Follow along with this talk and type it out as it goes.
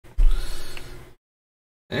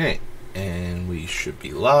Alright, and we should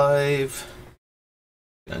be live.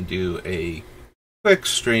 Gonna do a quick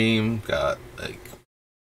stream. Got like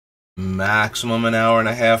maximum an hour and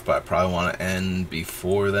a half, but I probably want to end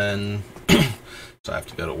before then. So I have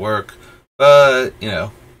to go to work. But, you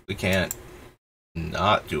know, we can't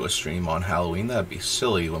not do a stream on Halloween. That'd be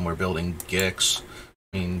silly when we're building Gix.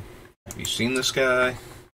 I mean, have you seen this guy?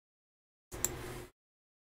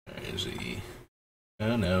 Where is he?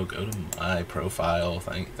 Oh no, go to my profile.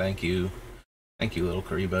 Thank you. Thank you, little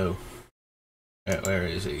Karibo. Where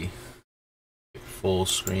is he? Full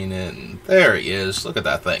screen it, and there he is. Look at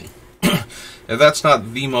that thing. If that's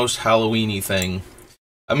not the most Halloween-y thing,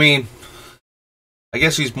 I mean, I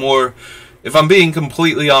guess he's more, if I'm being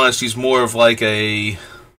completely honest, he's more of like a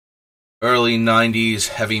early 90s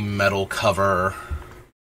heavy metal cover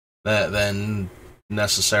than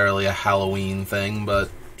necessarily a Halloween thing, but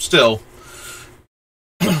still,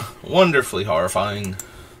 wonderfully horrifying.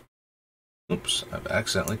 Oops, I've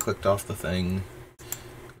accidentally clicked off the thing.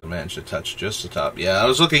 I managed to touch just the top. Yeah, I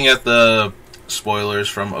was looking at the spoilers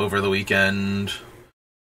from over the weekend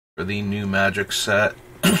for the new Magic set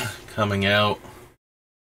coming out.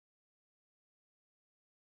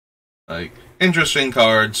 Like, interesting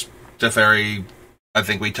cards. Teferi, I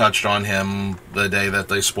think we touched on him the day that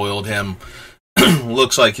they spoiled him.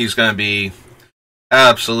 Looks like he's going to be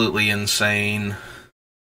absolutely insane.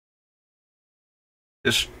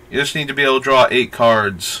 You just need to be able to draw 8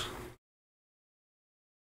 cards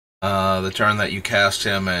the turn that you cast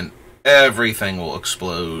him, and everything will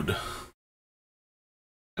explode.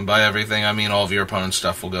 And by everything, I mean all of your opponent's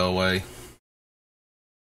stuff will go away.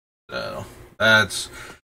 So, that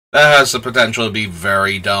has the potential to be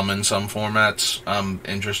very dumb in some formats. I'm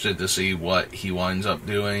interested to see what he winds up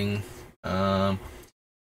doing. All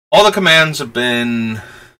the commands have been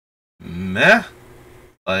meh.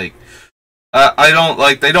 Like,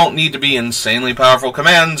 they don't need to be insanely powerful.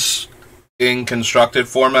 Commands in constructed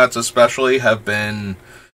formats especially have been,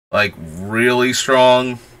 like, really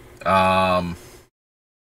strong. The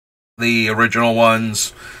original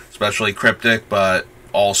ones, especially Cryptic, but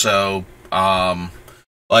also,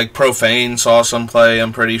 like, Profane saw some play,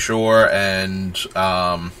 I'm pretty sure, and,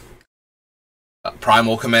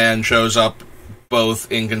 Primal Command shows up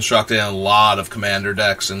both in constructed and a lot of commander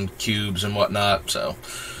decks and cubes and whatnot, so.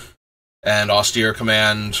 And Austere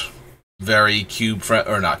Command, very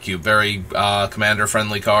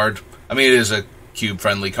commander-friendly card. I mean, it is a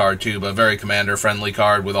cube-friendly card too, but very commander-friendly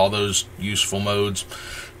card with all those useful modes.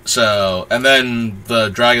 So, and then the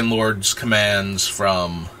Dragon Lord's commands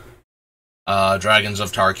from Dragons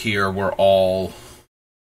of Tarkir were all...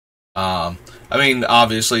 I mean,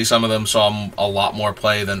 obviously, some of them saw a lot more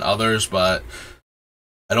play than others, but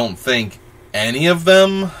I don't think any of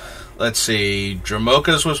them... Let's see,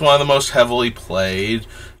 Dromoka's was one of the most heavily played.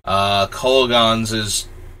 Kolaghan's is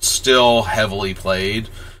still heavily played.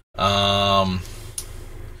 Ojutai's,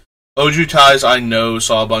 I know,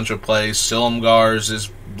 saw a bunch of plays. Silumgar's has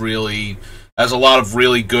a lot of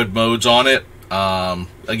really good modes on it.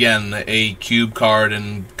 Again, a cube card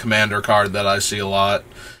and commander card that I see a lot.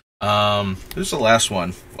 Who's the last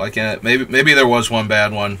one? Why can't maybe there was one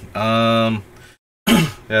bad one. Yeah,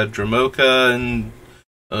 Dromoka and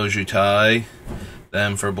Ojutai.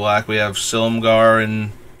 Then for black we have Silumgar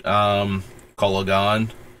and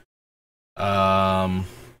Kolaghan.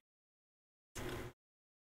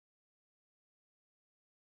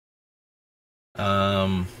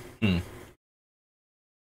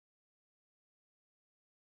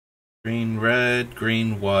 Green red,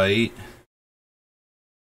 green white,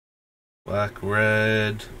 black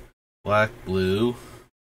red, black blue,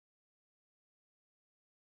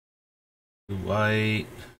 blue white,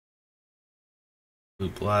 blue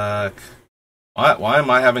black. Why am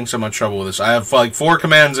I having so much trouble with this? I have like 4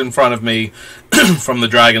 commands in front of me from the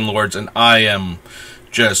Dragon Lords, and I am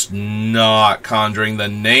just not conjuring the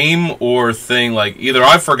name or thing. Like, either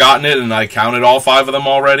I've forgotten it and I counted all 5 of them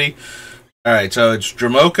already. Alright, so it's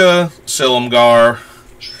Dromoka, Silumgar,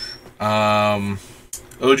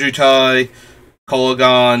 Ojutai,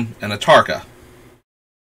 Kolaghan, and Atarka.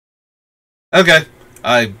 Okay.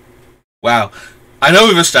 Wow. I know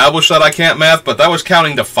we've established that I can't math, but that was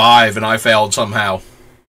counting to 5 and I failed somehow.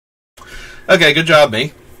 Okay, good job,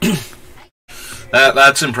 me.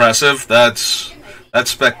 That's impressive. That's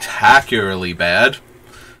spectacularly bad.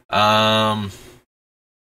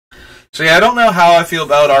 So yeah, I don't know how I feel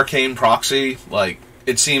about Arcane Proxy. Like,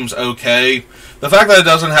 it seems okay. The fact that it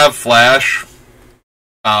doesn't have Flash,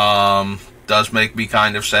 does make me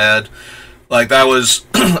kind of sad. Like, that was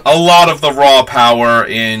a lot of the raw power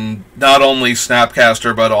in not only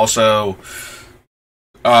Snapcaster, but also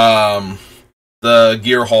the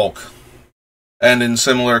Gear Hulk. And in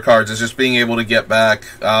similar cards, it's just being able to get back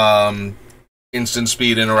instant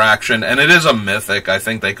speed interaction. And it is a mythic. I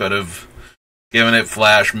think they could have given it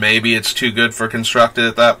flash. Maybe it's too good for constructed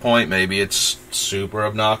at that point. Maybe it's super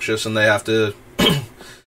obnoxious and they have to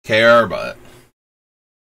care, but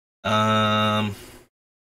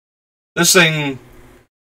this thing,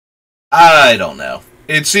 I don't know.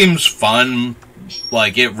 It seems fun,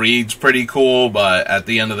 like it reads pretty cool, but at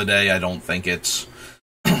the end of the day, I don't think it's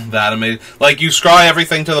that amazing. Like, you scry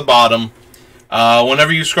everything to the bottom.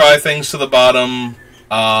 Whenever you scry things to the bottom,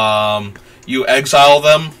 you exile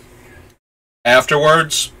them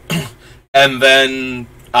afterwards, and then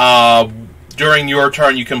during your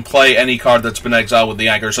turn, you can play any card that's been exiled with the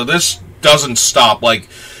anchor. So this doesn't stop. Like,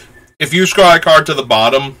 if you scry a card to the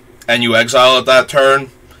bottom and you exile it that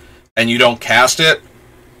turn, and you don't cast it,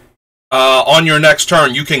 on your next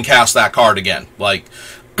turn, you can cast that card again. Like,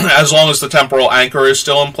 as long as the temporal anchor is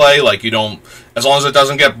still in play, like, you don't, as long as it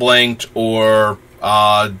doesn't get blinked or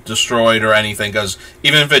destroyed or anything, because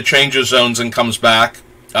even if it changes zones and comes back,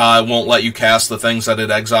 it won't let you cast the things that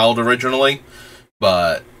it exiled originally.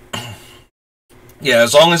 But yeah,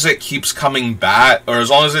 as long as it keeps coming back, or as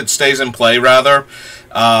long as it stays in play, rather,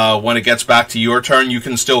 when it gets back to your turn, you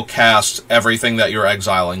can still cast everything that you're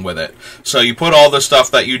exiling with it. So you put all the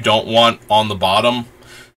stuff that you don't want on the bottom.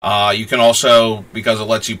 You can also, because it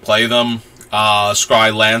lets you play them,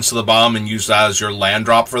 scry lands to the bottom and use that as your land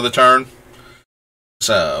drop for the turn.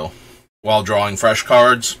 So, while drawing fresh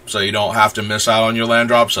cards, so you don't have to miss out on your land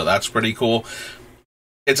drop, so that's pretty cool.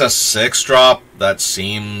 It's a 6-drop. That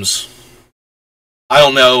seems, I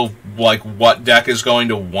don't know, like, what deck is going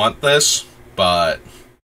to want this, but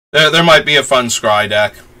there might be a fun scry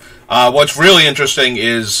deck. What's really interesting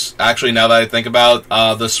is, actually, now that I think about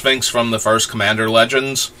the Sphinx from the first Commander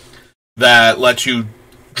Legends, that lets you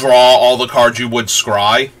draw all the cards you would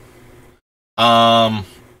scry.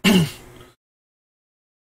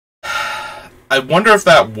 I wonder if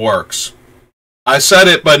that works. I said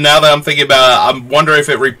it, but now that I'm thinking about it, I wonder if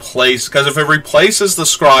it replaces, because if it replaces the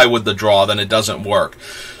scry with the draw, then it doesn't work.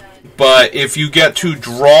 But if you get to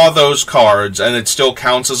draw those cards and it still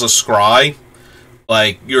counts as a scry,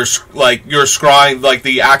 you're scrying, like,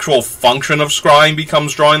 the actual function of scrying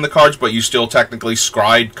becomes drawing the cards, but you still technically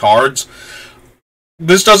scried cards.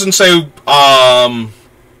 This doesn't say, oh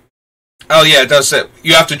yeah, it does say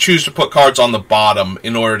you have to choose to put cards on the bottom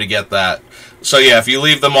in order to get that. So yeah, if you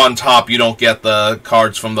leave them on top, you don't get the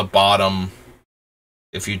cards from the bottom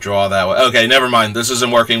if you draw that way. Okay, never mind. This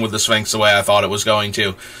isn't working with the Sphinx the way I thought it was going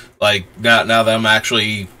to. Like, now that I'm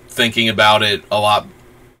actually thinking about it a lot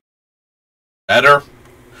better.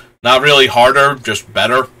 Not really harder, just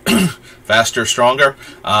better. Faster, stronger.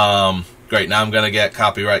 Great, now I'm going to get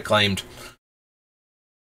copyright claimed.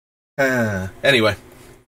 Anyway.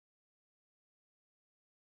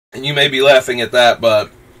 And you may be laughing at that,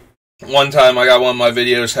 but one time I got one of my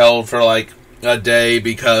videos held for like a day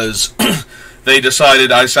because they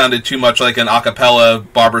decided I sounded too much like an a cappella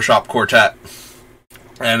barbershop quartet.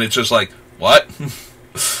 And it's just like, what?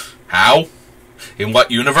 How? In what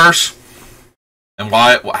universe? And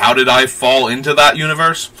why? How did I fall into that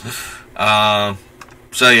universe?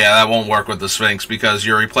 So yeah, that won't work with the Sphinx because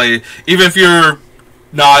you're even if you're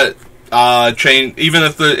not even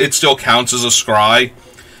if it still counts as a scry,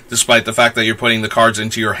 despite the fact that you're putting the cards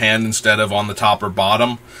into your hand instead of on the top or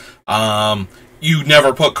bottom. You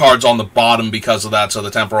never put cards on the bottom because of that, so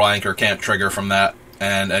the Temporal Anchor can't trigger from that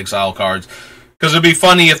and exile cards. Because it'd be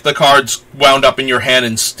funny if the cards wound up in your hand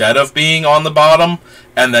instead of being on the bottom,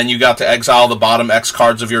 and then you got to exile the bottom X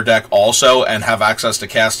cards of your deck also, and have access to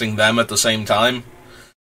casting them at the same time.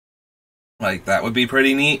 Like, that would be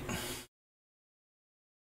pretty neat.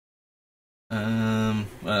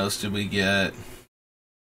 What else did we get?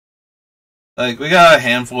 Like, we got a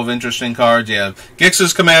handful of interesting cards, yeah.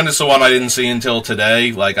 Gix's command is the one I didn't see until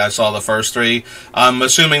today. Like, I saw the first three. I'm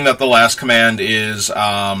assuming that the last command is,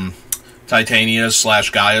 Titania's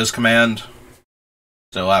 / Gaia's command.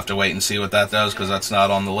 So we'll have to wait and see what that does, because that's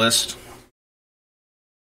not on the list.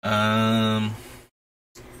 I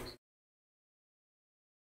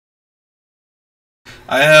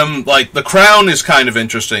am, like, the Crown is kind of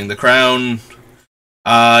interesting. The Crown,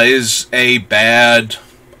 is a bad,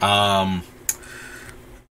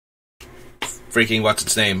 freaking, what's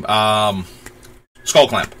its name? Skull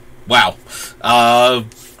Clamp. Wow.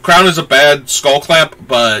 Crown is a bad Skull Clamp,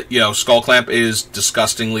 but, you know, Skull Clamp is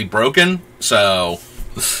disgustingly broken, so,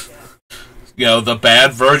 you know, the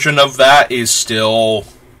bad version of that is still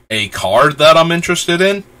a card that I'm interested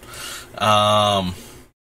in.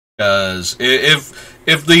 Because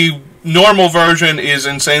if the normal version is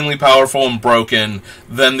insanely powerful and broken,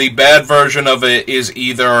 then the bad version of it is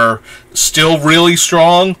either still really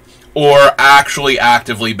strong or actually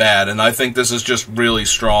actively bad. And I think this is just really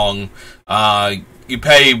strong. You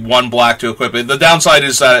pay 1 black to equip it. The downside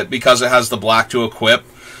is that because it has the black to equip,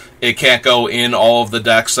 it can't go in all of the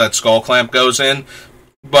decks that Skull Clamp goes in.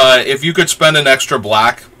 But if you could spend an extra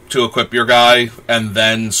black to equip your guy and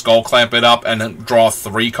then Skull Clamp it up and draw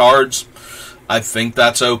 3 cards, I think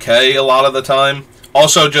that's okay a lot of the time.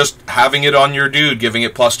 Also, just having it on your dude, giving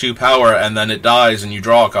it +2 power, and then it dies and you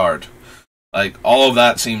draw a card. Like, all of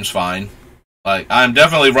that seems fine. Like, I'm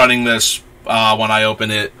definitely running this when I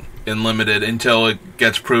open it in Limited until it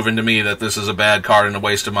gets proven to me that this is a bad card and a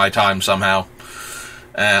waste of my time somehow.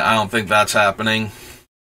 And I don't think that's happening.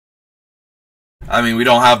 I mean, we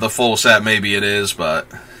don't have the full set, maybe it is, but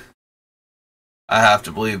I have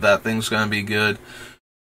to believe that thing's going to be good.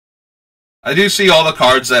 I do see all the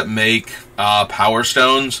cards that make Power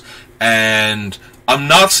Stones, and I'm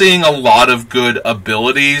not seeing a lot of good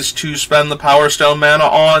abilities to spend the Power Stone mana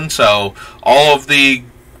on, so all of the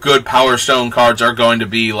good Power Stone cards are going to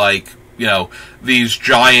be like, you know, these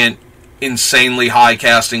giant, insanely high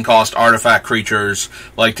casting cost artifact creatures,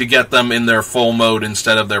 like to get them in their full mode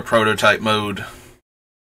instead of their prototype mode.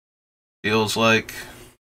 Feels like.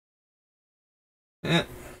 Yeah.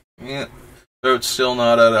 Throat's still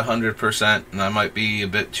not at 100%, and I might be a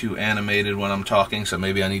bit too animated when I'm talking, so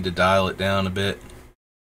maybe I need to dial it down a bit.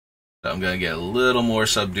 So I'm going to get a little more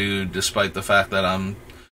subdued, despite the fact that I'm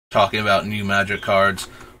talking about new Magic cards.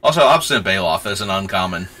 Also, Obstinate Baloth is an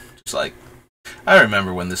uncommon. Just like, I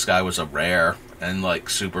remember when this guy was a rare and,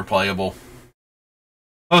 like, super playable.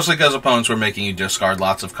 Mostly because opponents were making you discard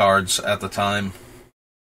lots of cards at the time.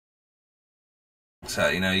 So,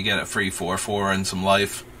 you know, you get a free 4/4 and some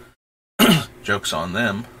life. Joke's on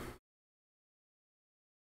them.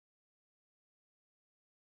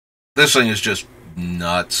 This thing is just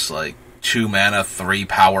nuts. Like, 2 mana, 3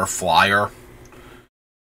 power flyer.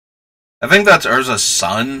 I think that's Urza's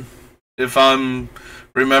son, if I'm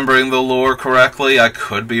remembering the lore correctly. I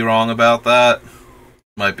could be wrong about that.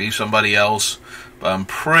 Might be somebody else. But I'm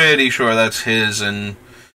pretty sure that's his and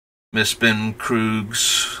Miss Ben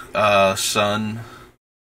Krug's son.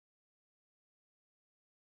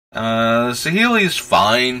 Saheeli's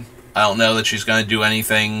fine. I don't know that she's going to do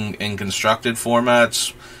anything in constructed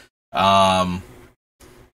formats.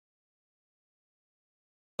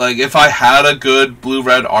 Like, if I had a good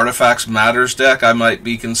blue-red Artifacts Matters deck, I might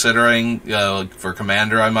be considering, for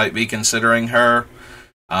Commander, I might be considering her.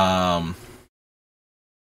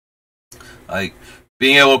 Like,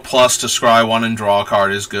 being able to plus to scry 1 and draw a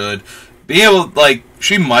card is good. Being able, like,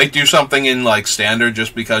 she might do something in, like, Standard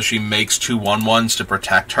just because she makes 2 1/1s to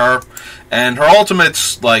protect her. And her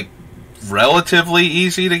ultimate's, like, relatively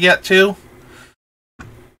easy to get to.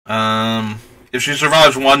 If she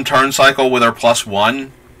survives 1 turn cycle with her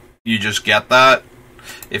 +1, you just get that.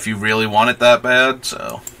 If you really want it that bad,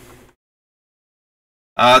 so.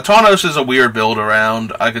 Tawnos is a weird build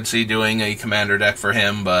around. I could see doing a Commander deck for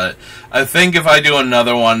him, but I think if I do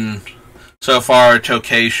another one, so far,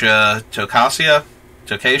 Tokasia,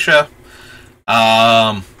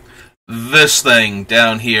 this thing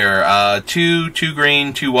down here, 2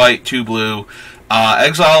 green, 2 white, 2 blue,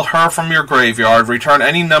 exile her from your graveyard, return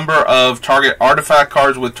any number of target artifact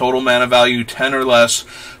cards with total mana value 10 or less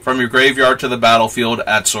from your graveyard to the battlefield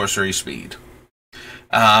at sorcery speed.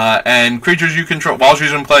 And creatures you control, while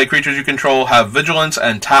she's in play, creatures you control have vigilance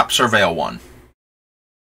and tap Surveil 1.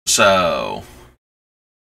 So,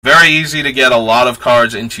 very easy to get a lot of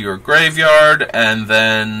cards into your graveyard and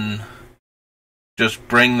then just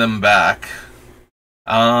bring them back.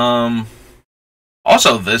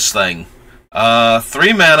 Also this thing.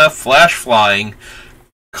 3 mana, flash flying,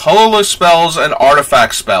 colorless spells and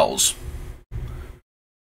artifact spells.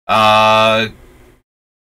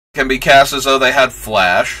 Can be cast as though they had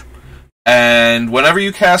flash. And whenever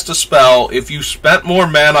you cast a spell, if you spent more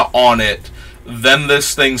mana on it than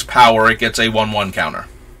this thing's power, it gets a 1/1 counter.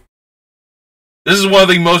 This is one of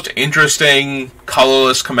the most interesting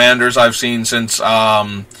colorless commanders I've seen since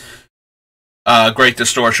Great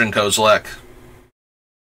Distortion Kozilek.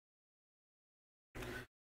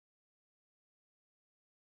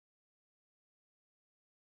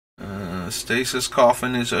 Stasis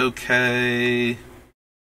Coffin is okay.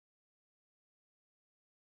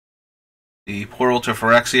 The Portal to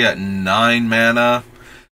Phyrexia at 9 mana.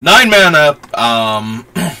 9 mana,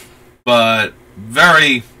 but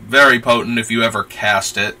very, very potent if you ever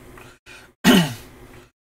cast it.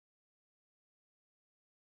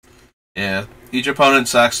 Yeah, each opponent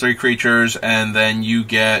sacks 3 creatures, and then you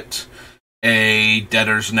get a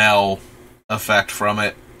Debtor's Knell effect from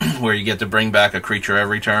it, where you get to bring back a creature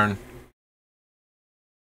every turn.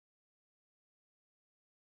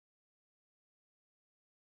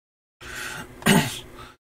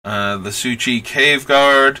 The Su-Chi Cave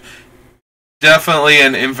Guard. Definitely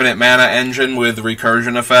an infinite mana engine with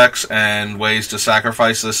recursion effects and ways to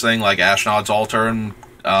sacrifice this thing, like Ashnod's Altar and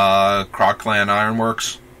Croc Clan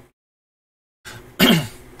Ironworks.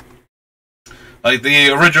 Like, the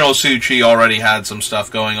original Su-Chi already had some stuff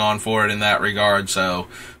going on for it in that regard, so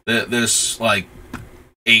this, like,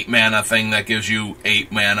 8 mana thing that gives you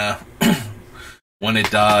 8 mana when it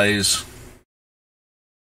dies.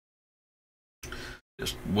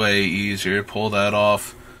 Just way easier to pull that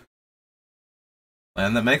off.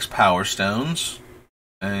 Land that makes Power Stones.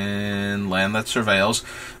 And land that surveils.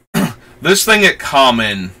 This thing at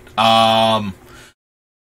common,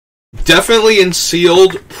 definitely in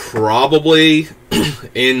sealed, probably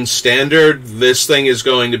in standard, this thing is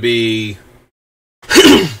going to be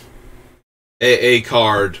a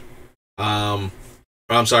card. I'm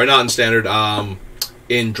sorry, not in standard,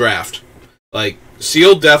 in draft. Like,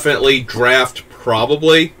 sealed definitely, draft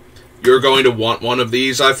probably. You're going to want one of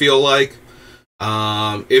these, I feel like.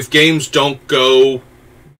 If games don't go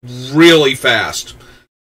really fast,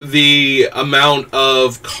 the amount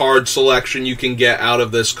of card selection you can get out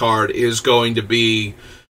of this card is going to be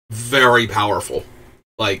very powerful.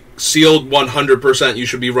 Like, sealed 100%, you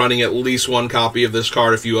should be running at least one copy of this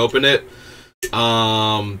card if you open it.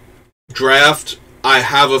 Draft, I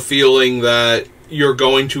have a feeling that you're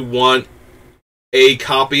going to want a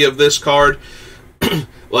copy of this card.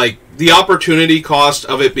 Like, the opportunity cost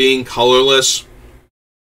of it being colorless,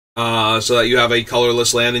 so that you have a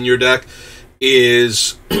colorless land in your deck,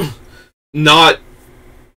 is not,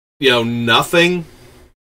 nothing,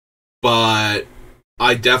 but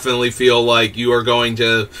I definitely feel like you are going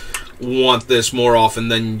to want this more often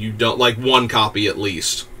than you don't, like one copy at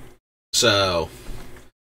least. So,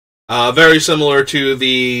 very similar to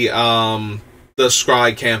the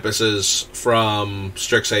Scry campuses from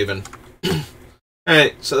Strixhaven.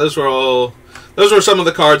 Alright, so those were some of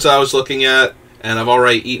the cards I was looking at, and I've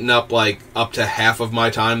already eaten up, like, up to half of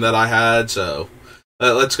my time that I had, so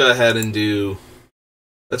let's go ahead and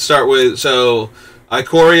let's start with, so,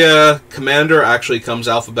 Ikoria Commander actually comes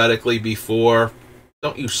alphabetically before,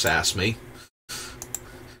 don't you sass me.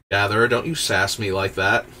 Gatherer, don't you sass me like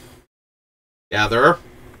that. Gatherer.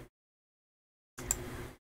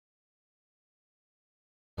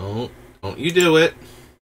 Don't you do it.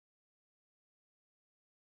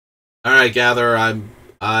 Alright, Gatherer,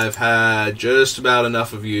 I've had just about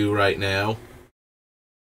enough of you right now.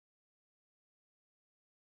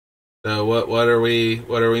 So what are we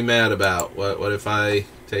mad about? What if I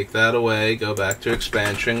take that away, go back to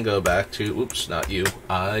expansion, go back to oops, not you,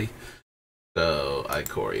 so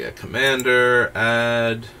Ikoria Commander,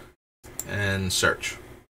 add, and search.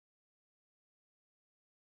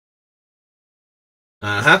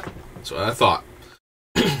 That's what I thought.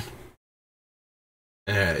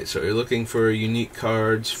 Alright, so you're looking for unique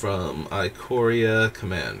cards from Ikoria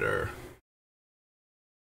Commander.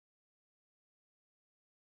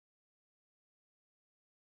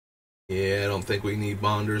 Yeah, I don't think we need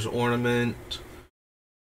Bonder's Ornament.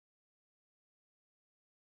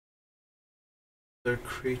 Other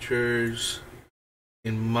creatures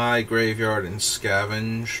in my graveyard and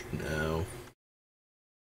scavenge? No.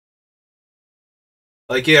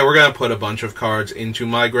 Like, yeah, we're gonna put a bunch of cards into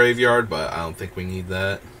my graveyard, but I don't think we need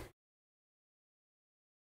that.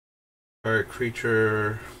 Alright,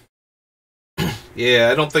 creature. Yeah,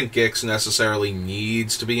 I don't think Gix necessarily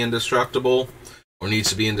needs to be indestructible, or needs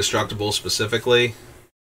to be indestructible specifically.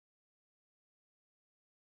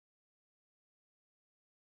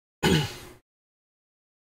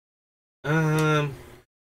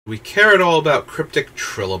 We care at all about Cryptic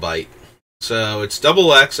Trilobite. So it's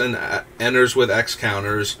double X and enters with X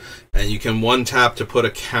counters, and you can one tap to put a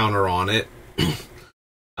counter on it.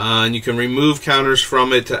 And you can remove counters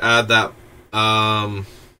from it to add that.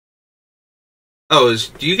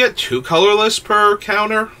 Do you get 2 colorless per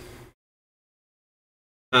counter?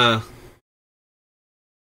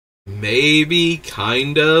 Maybe,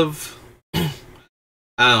 kind of. I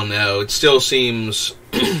don't know. It still seems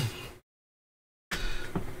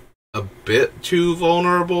a bit too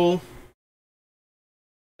vulnerable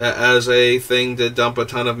as a thing to dump a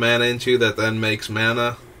ton of mana into that then makes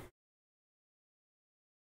mana.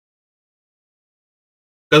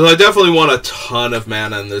 Because I definitely want a ton of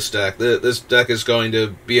mana in this deck. This deck is going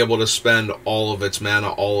to be able to spend all of its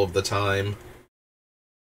mana all of the time.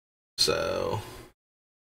 So,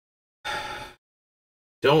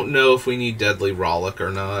 don't know if we need Deadly Rollick or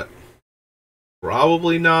not.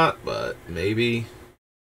 Probably not, but maybe.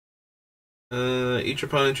 Each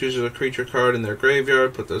opponent chooses a creature card in their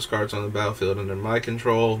graveyard. Put those cards on the battlefield under my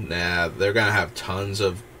control. Nah, they're gonna have tons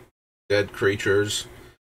of dead creatures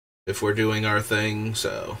if we're doing our thing,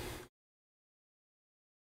 so.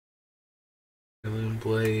 Alien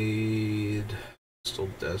Blade. Still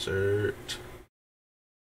Desert.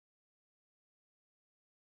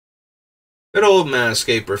 Good old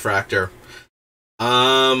Manascape Refractor.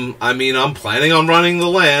 I mean, I'm planning on running the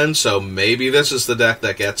land, so maybe this is the deck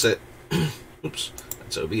that gets it. Oops,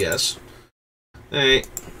 that's OBS. Alright,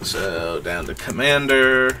 so down to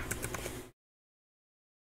Commander.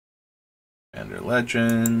 Commander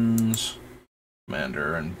Legends.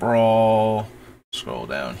 Commander and Brawl. Scroll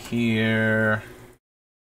down here.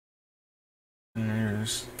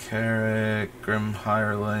 There's Carrick, Grim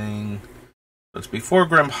Hireling. So it's before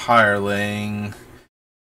Grim Hireling.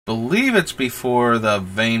 Believe it's before the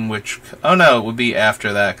Vanewitch. Oh no, it would be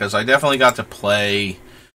after that, because I definitely got to play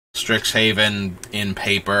Strixhaven in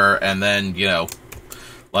paper, and then, you know,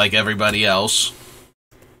 like everybody else.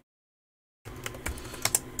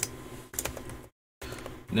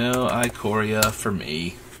 No Ikoria for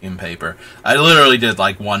me in paper. I literally did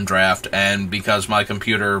like one draft, and because my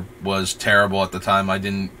computer was terrible at the time, I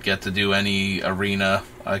didn't get to do any Arena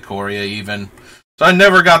Ikoria even. So I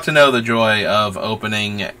never got to know the joy of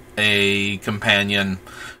opening a companion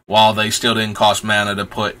while they still didn't cost mana to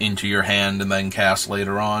put into your hand and then cast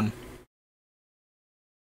later on.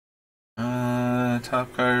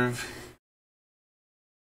 Top card.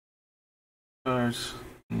 Cards.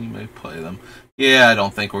 You may play them. Yeah, I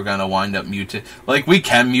don't think we're gonna wind up mutate. Like, we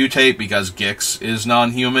can mutate because Gix is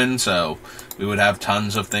non-human, so we would have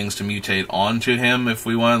tons of things to mutate onto him if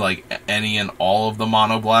we wanted, like any and all of the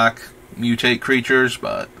mono-black mutate creatures,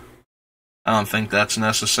 but I don't think that's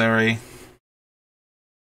necessary.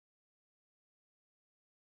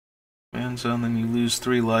 And so then you lose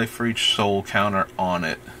 3 life for each soul counter on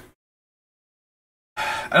it.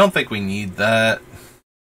 I don't think we need that.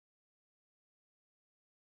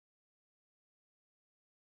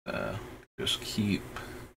 Just keep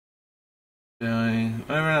doing.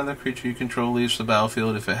 Whenever another creature you control leaves the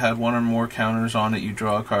battlefield, if it had 1 or more counters on it, you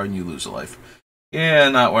draw a card and you lose a life. Yeah,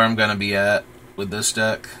 not where I'm gonna be at with this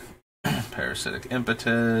deck. Parasitic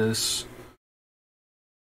Impetus.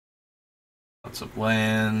 Lots of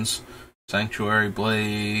lands. Sanctuary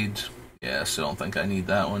Blade. Yeah, still don't think I need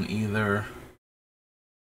that one either.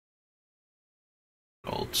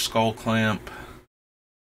 Gold Skull Clamp.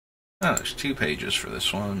 Oh, there's 2 pages for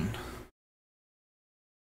this one.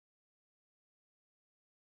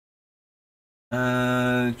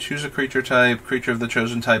 Choose a creature type. Creature of the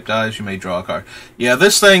chosen type dies, you may draw a card. Yeah,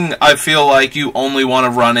 this thing, I feel like you only want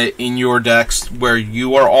to run it in your decks where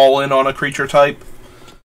you are all in on a creature type.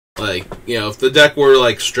 Like, you know, if the deck were,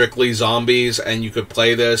 like, strictly zombies and you could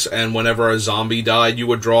play this and whenever a zombie died, you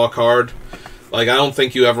would draw a card. Like, I don't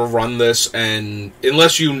think you ever run this, and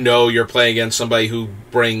unless you know you're playing against somebody who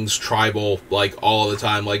brings tribal, like, all the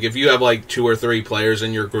time. Like, if you have, like, 2 or 3 players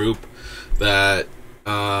in your group that,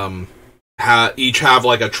 each have,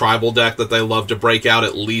 like, a tribal deck that they love to break out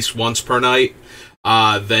at least once per night,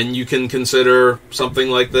 then you can consider something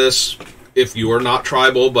like this if you are not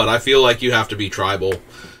tribal, but I feel like you have to be tribal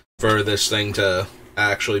for this thing to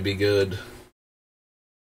actually be good.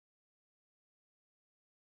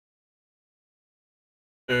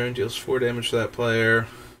 Turn deals 4 damage to that player.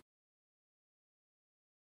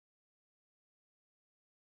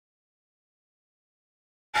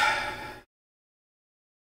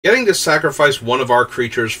 Getting to sacrifice one of our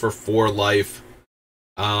creatures for 4 life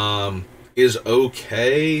is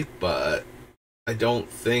okay, but I don't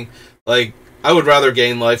think... Like, I would rather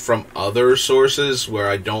gain life from other sources where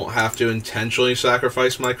I don't have to intentionally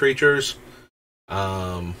sacrifice my creatures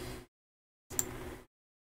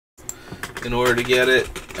in order to get it.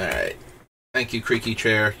 Alright. Thank you, Creaky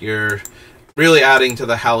Chair. You're really adding to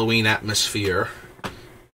the Halloween atmosphere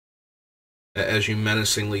as you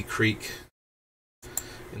menacingly creak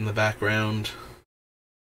in the background.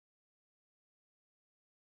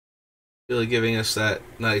 Really giving us that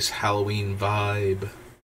nice Halloween vibe.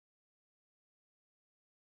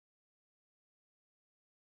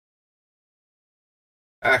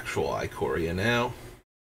 Actual Ikoria now.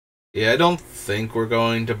 Yeah, I don't think we're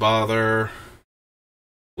going to bother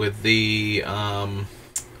with the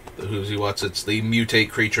who's what's it's the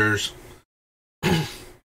mutate creatures.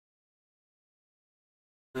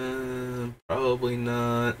 Probably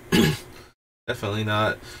not. Definitely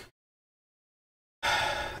not.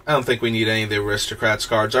 I don't think we need any of the Aristocrats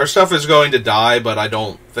cards. Our stuff is going to die, but I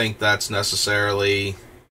don't think that's necessarily,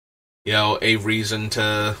 you know, a reason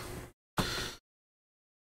to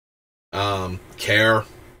care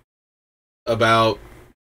about,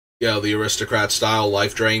 the aristocrat style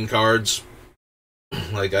life drain cards.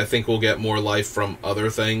 Like, I think we'll get more life from other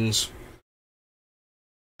things.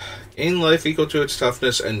 Gain life equal to its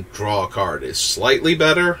toughness and draw a card is slightly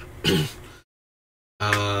better.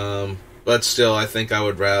 But still, I think I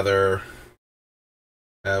would rather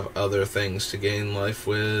have other things to gain life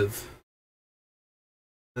with.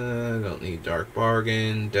 I don't need Dark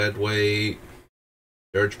Bargain, Deadweight.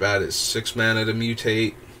 Dirge Bat is 6 mana to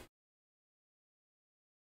mutate.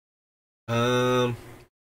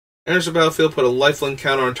 Enters the battlefield, put a lifelink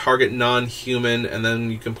counter on target non-human, and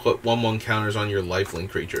then you can put 1/1 counters on your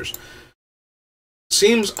lifelink creatures.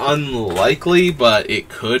 Seems unlikely, but it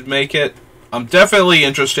could make it. I'm definitely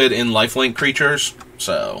interested in lifelink creatures,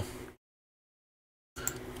 so.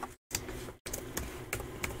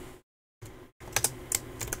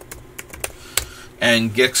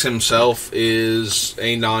 And Gix himself is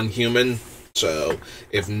a non-human, so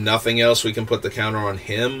if nothing else, we can put the counter on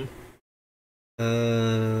him.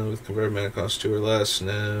 With converted mana cost 2 or less,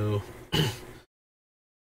 no.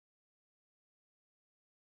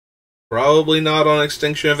 Probably not on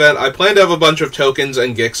Extinction Event. I plan to have a bunch of tokens,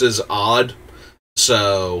 and Gix is odd,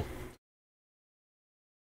 so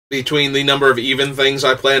between the number of even things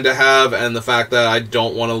I plan to have and the fact that I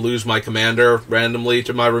don't want to lose my commander randomly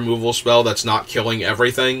to my removal spell that's not killing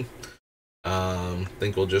everything, I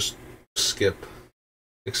think we'll just skip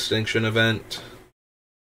Extinction Event.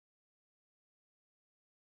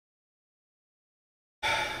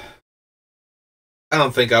 I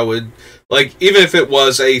don't think I would, even if it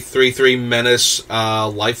was a 3/3 Menace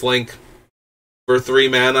lifelink for 3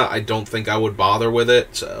 mana, I don't think I would bother with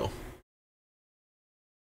it, so.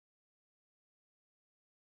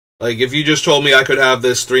 If you just told me I could have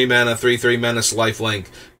this 3 mana, 3/3 Menace lifelink,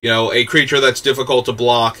 a creature that's difficult to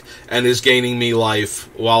block and is gaining me life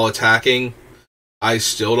while attacking, I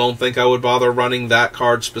still don't think I would bother running that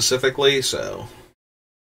card specifically, so.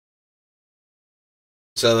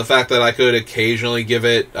 So the fact that I could occasionally give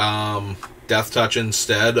it Death Touch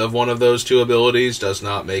instead of one of those 2 abilities does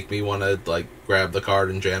not make me want to, grab the card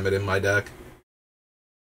and jam it in my deck.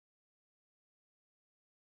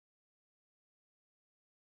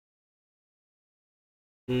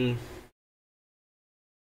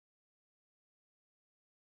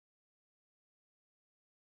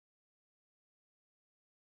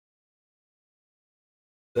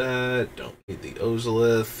 That, don't need the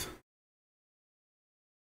Ozolith.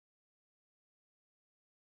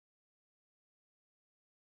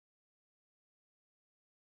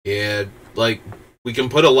 Yeah, we can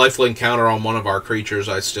put a lifelink counter on one of our creatures.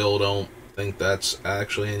 I still don't think that's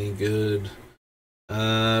actually any good.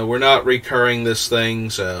 We're not recurring this thing,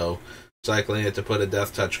 so cycling it to put a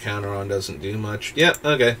Death Touch counter on doesn't do much. Yep,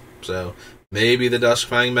 okay. So maybe the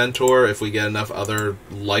Duskfang Mentor if we get enough other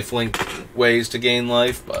lifelink ways to gain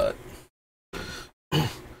life, but.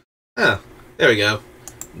 There we go.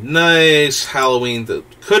 Nice Halloween.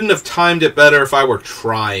 Couldn't have timed it better if I were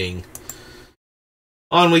trying.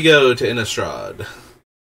 On we go to Innistrad.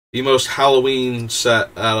 The most Halloween set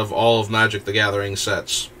out of all of Magic the Gathering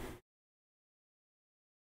sets.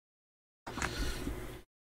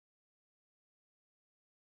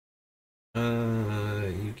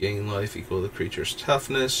 You gain life equal to the creature's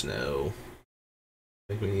toughness. No.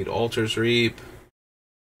 I think we need Altar's Reap.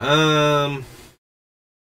 8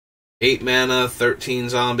 mana, 13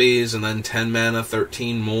 zombies, and then 10 mana,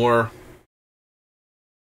 13 more.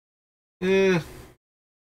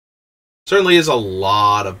 Certainly is a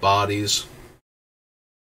lot of bodies.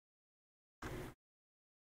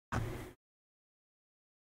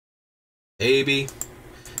 Maybe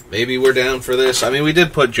we're down for this. I mean, we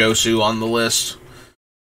did put Josu on the list,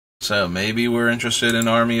 so maybe we're interested in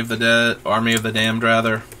Army of the Damned,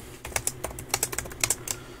 rather.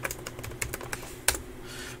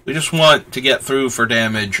 We just want to get through for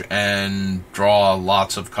damage and draw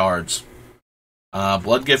lots of cards.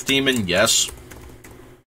 Bloodgift Demon, yes.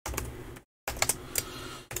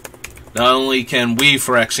 Not only can we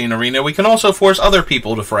Phyrexian Arena, we can also force other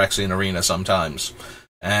people to Phyrexian Arena sometimes.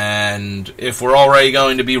 And if we're already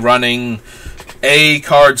going to be running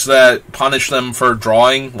cards that punish them for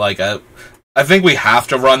drawing, I think we have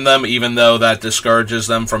to run them, even though that discourages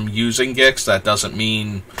them from using Gix. That doesn't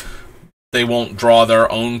mean they won't draw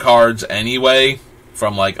their own cards anyway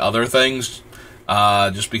from other things.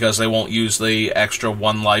 Just because they won't use the extra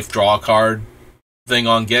 1 life draw card thing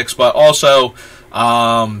on Gix, but also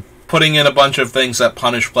putting in a bunch of things that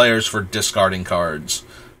punish players for discarding cards.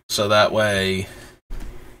 So that way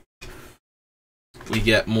we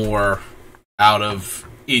get more out of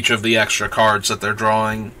each of the extra cards that they're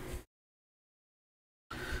drawing.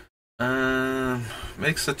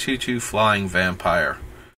 Makes the 2/2 flying vampire.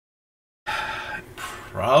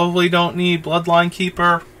 Probably don't need Bloodline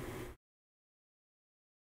Keeper.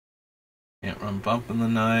 Can't run Bump in the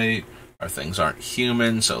Night. Our things aren't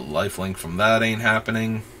human, so lifelink from that ain't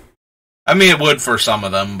happening. I mean, it would for some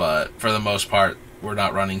of them, but for the most part, we're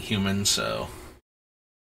not running humans, so.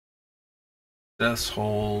 Death's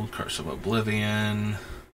Hold, Curse of Oblivion,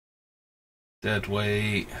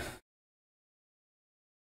 Deadweight,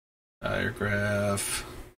 Diagraph.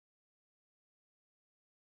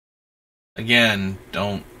 Again,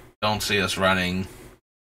 don't see us running.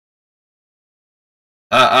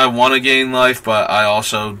 I want to gain life, but I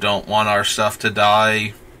also don't want our stuff to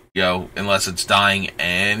die, unless it's dying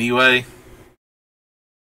anyway.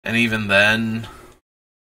 And even then,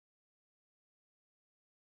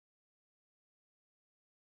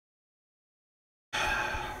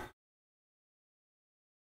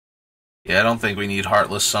 yeah, I don't think we need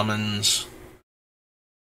Heartless Summons.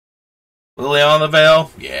 Liliana the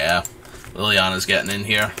Veil? Yeah, Liliana's getting in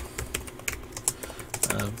here.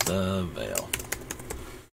 Of the Veil.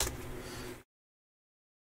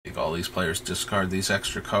 I think all these players discard these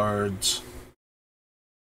extra cards.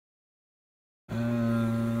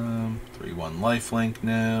 3/1 lifelink,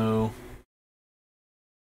 no.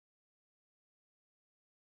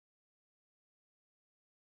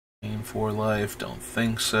 Gain 4 life, don't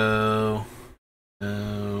think so.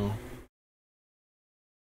 No.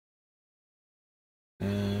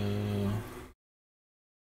 No.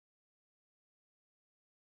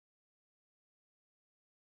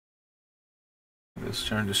 This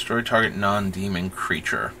turn, destroy target non-demon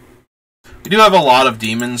creature. We do have a lot of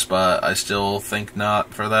demons, but I still think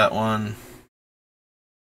not for that one.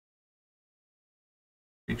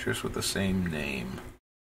 Creatures with the same name.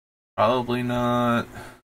 Probably not.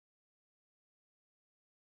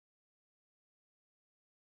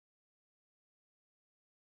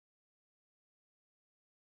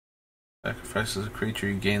 Sacrifices a creature,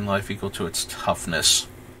 you gain life equal to its toughness.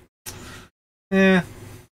 Death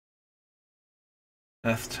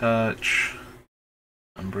Touch.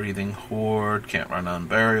 Unbreathing Horde. Can't run on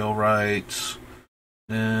Burial Rites.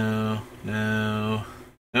 No.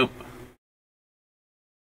 Nope.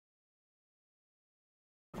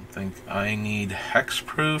 Don't think I need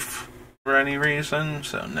Hexproof for any reason,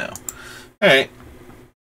 so no. Alright.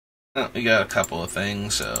 Well, we got a couple of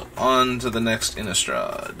things, so on to the next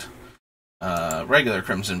Innistrad. Regular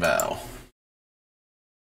Crimson Vow.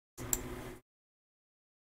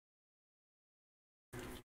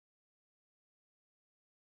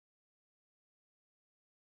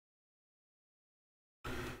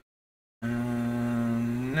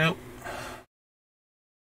 Nope.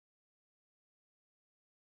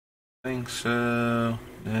 Think so.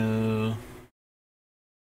 No.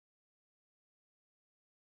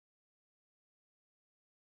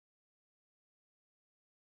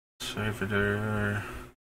 Servitor.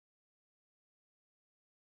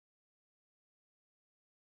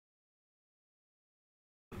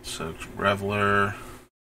 So Reveler.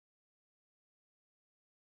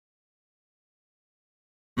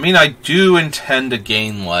 I mean, I do intend to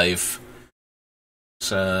gain life.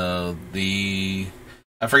 So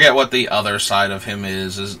I forget what the other side of him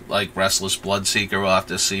is like Restless Bloodseeker, we'll have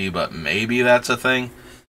to see, but maybe that's a thing.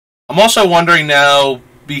 I'm also wondering now,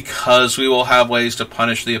 because we will have ways to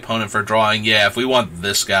punish the opponent for drawing, if we want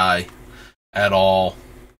this guy at all.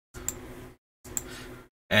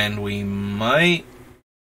 And we might.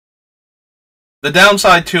 The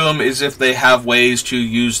downside to him is if they have ways to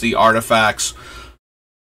use the artifacts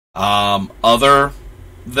other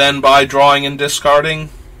than by drawing and discarding.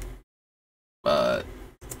 But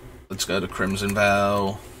let's go to Crimson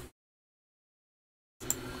Vow.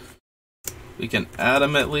 We can add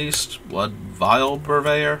him at least. Blood Vial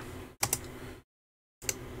Purveyor.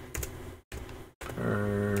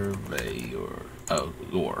 Purveyor. Oh,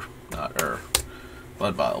 Gore, not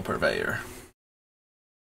Blood Vial Purveyor.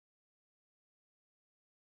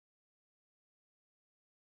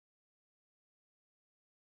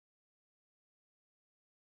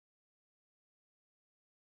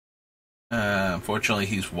 Unfortunately,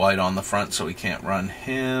 he's white on the front, so we can't run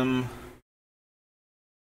him.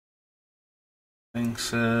 I think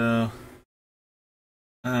so.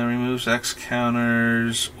 Removes X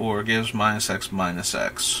counters, or gives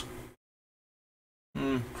 -X/-X.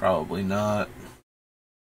 Probably not.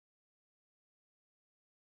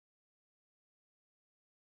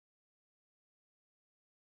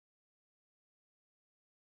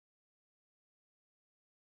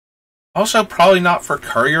 Also, probably not for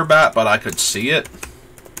Courier Bat, but I could see it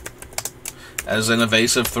as an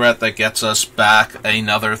evasive threat that gets us back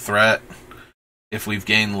another threat if we've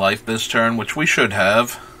gained life this turn, which we should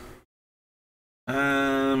have.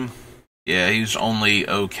 Yeah, he's only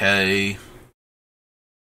okay.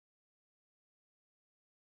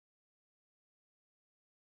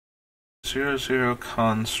 Zero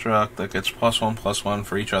construct that gets +1/+1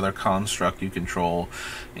 for each other construct you control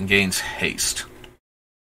and gains haste.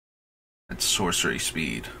 That's sorcery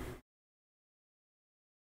speed.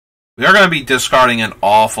 We are going to be discarding an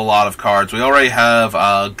awful lot of cards. We already have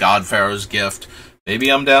God Pharaoh's Gift. Maybe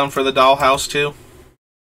I'm down for the Dollhouse too.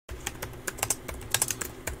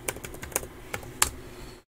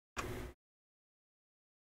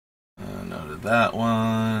 Noted that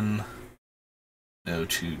one. No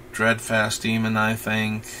to Dreadfast Demon, I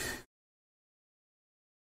think.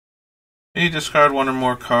 You discard one or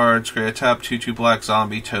more cards. Create a tap 2/2 black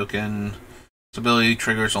zombie token. This ability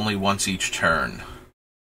triggers only once each turn.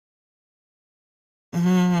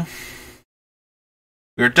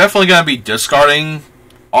 We're definitely going to be discarding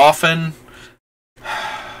often.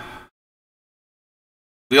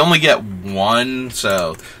 We only get one,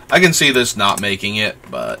 so I can see this not making it,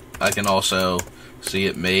 but I can also see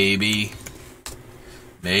it maybe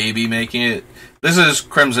making it. This is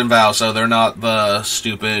Crimson Vow, so they're not the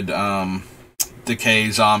stupid decay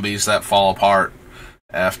zombies that fall apart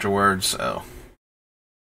afterwards, so.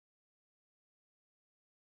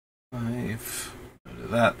 Life. Go to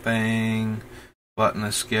that thing.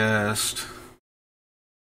 Gluttonous Guest.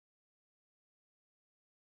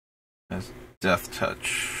 That's Death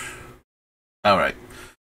Touch. Alright.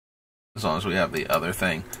 As long as we have the other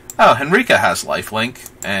thing. Oh, Henrika has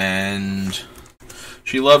lifelink, and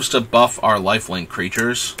she loves to buff our lifelink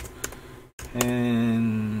creatures. Henrika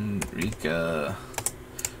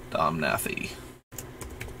Domnathi.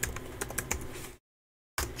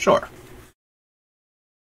 Sure.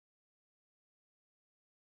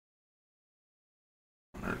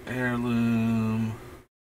 Heirloom.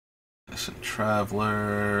 Innocent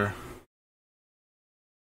Traveler.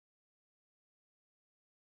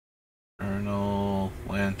 Journal.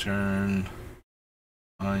 Lantern.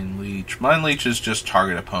 Mind Leech. Mind Leech is just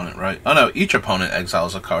target opponent, right? Oh no, each opponent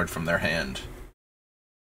exiles a card from their hand.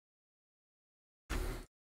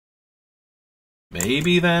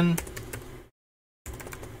 Maybe then?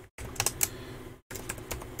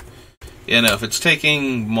 You know, if it's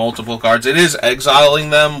taking multiple cards, it is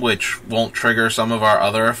exiling them, which won't trigger some of our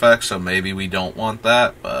other effects, so maybe we don't want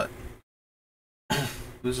that, but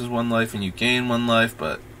loses one life and you gain one life,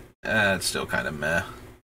 but it's still kind of meh.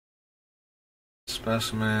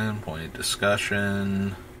 Specimen, pointed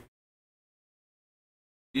discussion.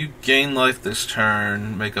 You gain life this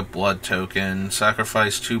turn, make a blood token,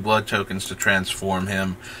 sacrifice 2 blood tokens to transform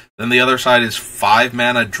him. Then the other side is 5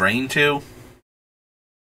 mana, drain 2.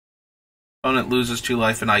 Opponent loses 2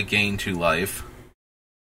 life and I gain 2 life.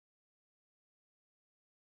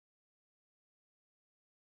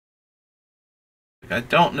 I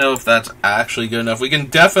don't know if that's actually good enough. We can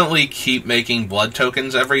definitely keep making blood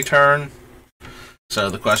tokens every turn. So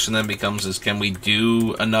the question then becomes is, can we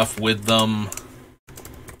do enough with them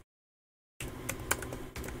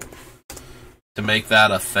to make that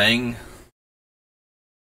a thing?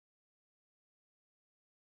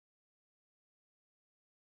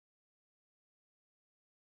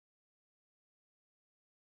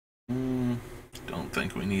 Don't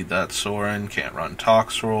think we need that Sorin. Can't run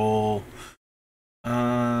Toxroll.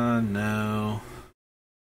 No.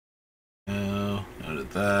 No.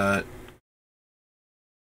 Noted that.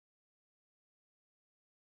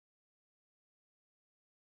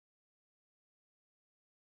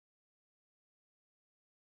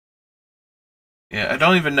 Yeah, I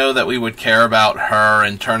don't even know that we would care about her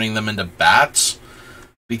and turning them into bats,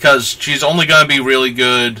 because she's only going to be really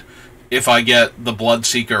good if I get the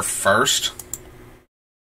Bloodseeker first.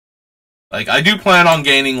 Like, I do plan on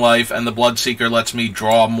gaining life, and the Bloodseeker lets me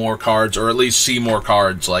draw more cards, or at least see more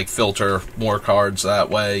cards, like filter more cards that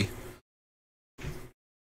way.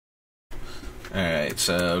 Alright,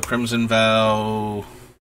 so Crimson Vow.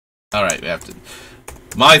 Alright, we have to...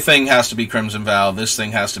 My thing has to be Crimson Vow. This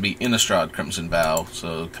thing has to be Innistrad Crimson Vow.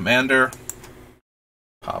 So, Commander.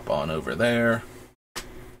 Pop on over there.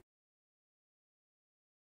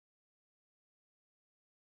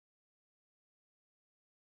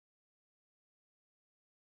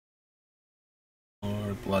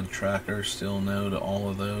 Or Blood Tracker. Still no to all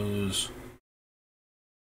of those.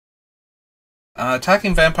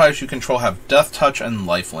 Attacking vampires you control have Death Touch and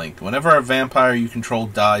Lifelink. Whenever a vampire you control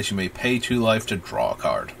dies, you may pay 2 life to draw a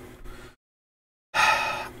card.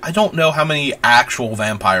 I don't know how many actual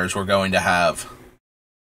vampires we're going to have.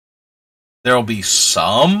 There will be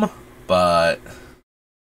some, but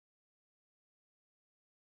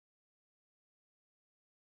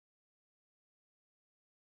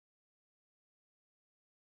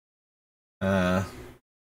Uh,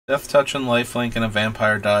 Death Touch and Lifelink, and a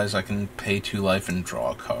vampire dies, I can pay 2 life and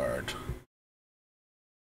draw a card.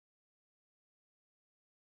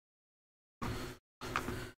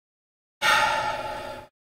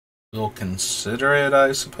 We'll consider it,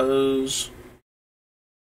 I suppose.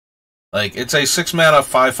 Like, it's a 6 mana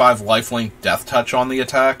 5/5 lifelink Death Touch on the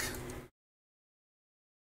attack.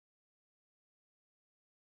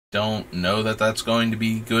 Don't know that that's going to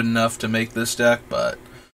be good enough to make this deck, but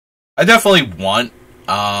I definitely want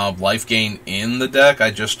life gain in the deck.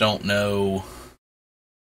 I just don't know,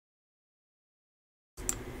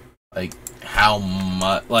 like, how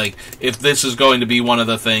much, like, if this is going to be one of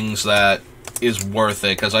the things that is worth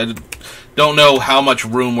it, because I don't know how much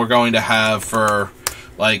room we're going to have for,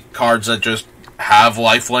 like, cards that just have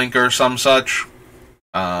lifelink or some such.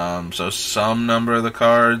 So some number of the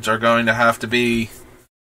cards are going to have to be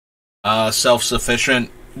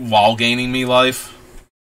self-sufficient while gaining me life.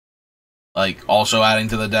 Like, also adding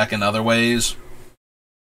to the deck in other ways.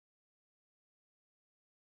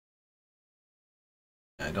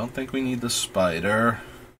 I don't think we need the spider.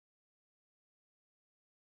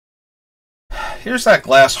 Here's that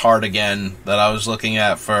glass heart again that I was looking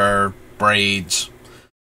at for braids.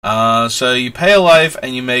 So you pay a life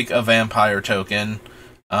and you make a vampire token.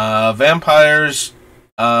 Vampires,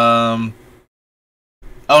 oh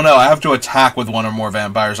no, I have to attack with one or more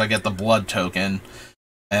vampires. I get the blood token.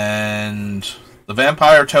 And the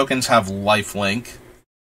vampire tokens have lifelink.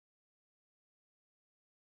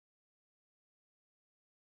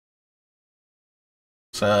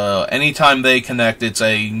 So anytime they connect, it's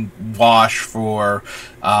a wash for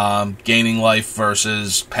gaining life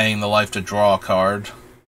versus paying the life to draw a card.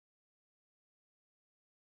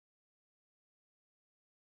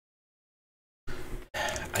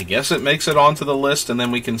 I guess it makes it onto the list and then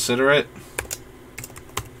we consider it.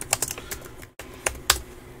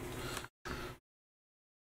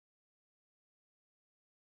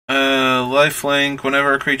 Lifelink,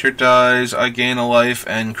 whenever a creature dies, I gain a life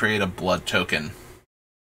and create a blood token.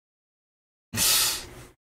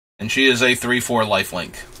 And she is a 3/4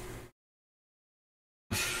 lifelink.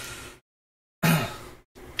 I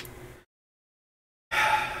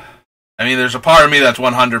mean, there's a part of me that's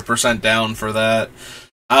 100% down for that.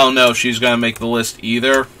 I don't know if she's going to make the list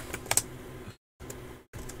either.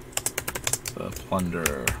 The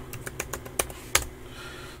Plunderer.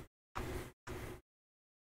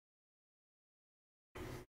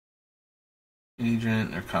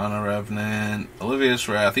 Agent, Arcana Revenant, Olivia's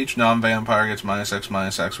Wrath. Each non-vampire gets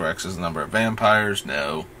 -X/-X, where X is the number of vampires.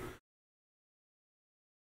 No.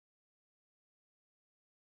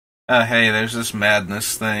 Hey, there's this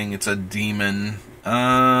madness thing. It's a demon.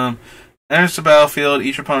 Enters the battlefield.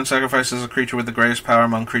 Each opponent sacrifices a creature with the greatest power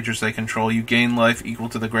among creatures they control. You gain life equal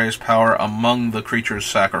to the greatest power among the creatures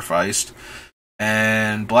sacrificed.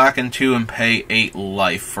 And blacken 2 and pay 8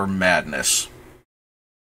 life for madness.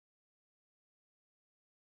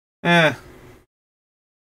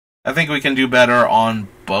 I think we can do better on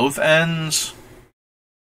both ends.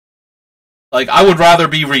 Like, I would rather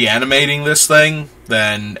be reanimating this thing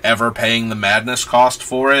than ever paying the madness cost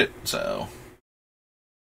for it, so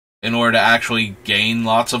in order to actually gain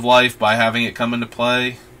lots of life by having it come into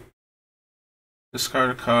play.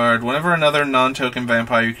 Discard a card. Whenever another non-token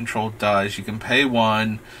vampire you control dies, you can pay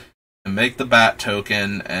 1 and make the bat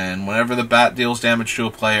token, and whenever the bat deals damage to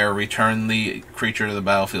a player, return the creature to the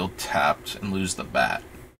battlefield tapped and lose the bat.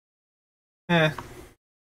 Alright,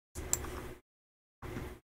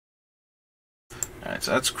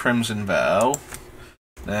 so that's Crimson Vow.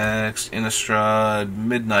 Next, Innistrad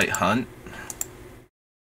Midnight Hunt.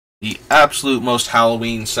 The absolute most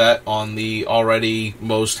Halloween set on the already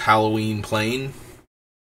most Halloween plane.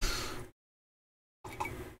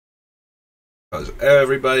 Because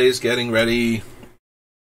everybody's getting ready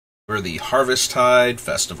for the Harvesttide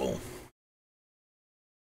Festival.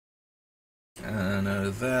 Note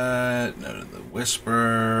of that. Note of the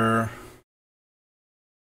Whisper.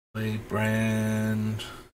 Blade Brand.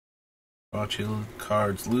 Draw 2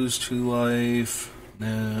 cards, lose 2 life.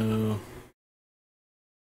 No.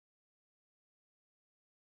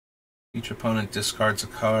 Each opponent discards a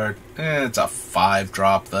card. It's a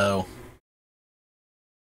 5-drop, though.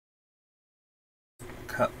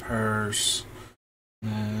 Cut Purse.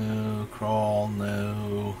 No. Crawl,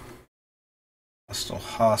 no.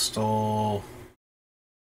 Hostile.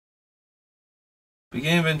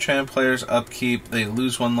 Beginning of enchant players upkeep, they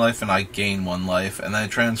lose 1 life and I gain 1 life, and then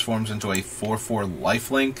it transforms into a 4/4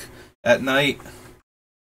 lifelink at night.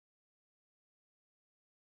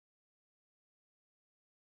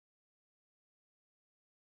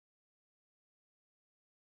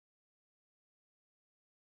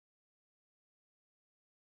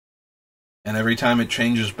 And every time it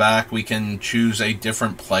changes back, we can choose a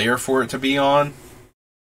different player for it to be on.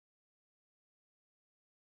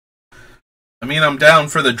 I mean, I'm down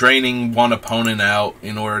for the draining one opponent out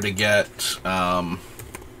in order to get,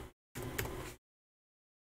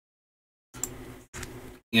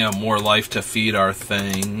 more life to feed our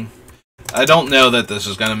thing. I don't know that this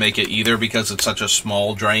is going to make it either because it's such a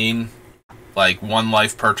small drain. Like, 1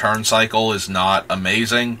 life per turn cycle is not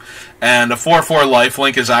amazing. And a 4/4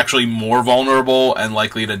 lifelink is actually more vulnerable and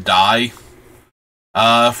likely to die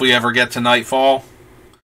if we ever get to Nightfall.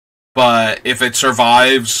 But if it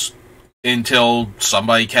survives until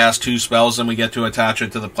somebody casts 2 spells and we get to attach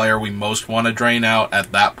it to the player we most want to drain out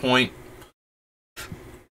at that point.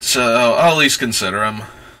 So, I'll at least consider him.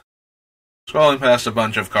 Scrolling past a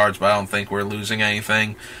bunch of cards, but I don't think we're losing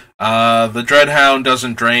anything. The Dreadhound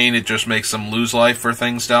doesn't drain, it just makes them lose life for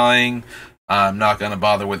things dying. I'm not going to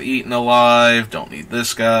bother with Eaten Alive, don't need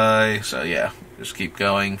this guy, so yeah, just keep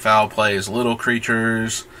going. Foul Play is little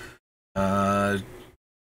creatures.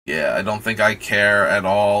 Yeah, I don't think I care at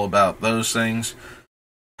all about those things.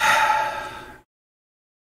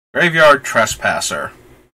 Graveyard Trespasser.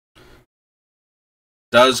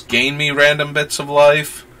 Does gain me random bits of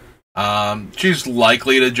life. She's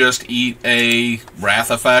likely to just eat a Wrath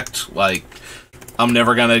effect. Like, I'm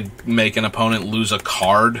never gonna make an opponent lose a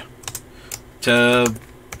card to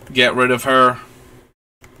get rid of her.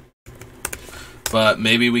 But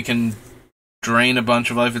maybe we can drain a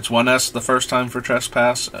bunch of life. It's 1S the first time for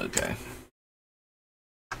Trespass? Okay.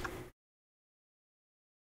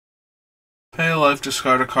 Pay a life,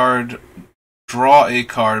 discard a card, draw a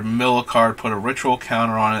card, mill a card, put a ritual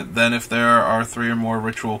counter on it. Then if there are 3 or more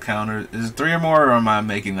ritual counters... Is it 3 or more, or am I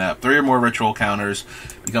making that? 3 or more ritual counters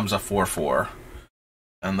becomes a 4/4.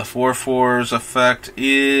 And the 4/4's effect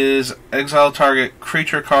is exile target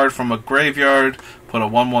creature card from a graveyard, put a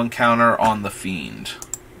 1/1 counter on the fiend.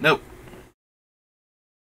 Nope.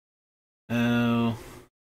 No.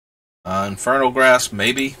 Infernal Grasp,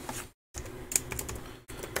 maybe.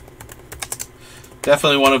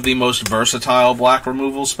 Definitely one of the most versatile black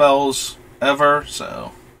removal spells ever,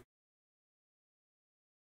 so...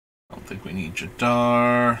 I don't think we need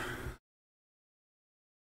Jadar.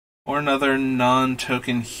 Or another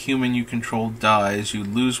non-token human you control dies. You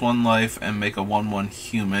lose 1 life and make a 1/1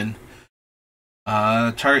 human.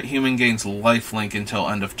 Target human gains lifelink until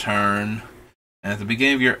end of turn. And at the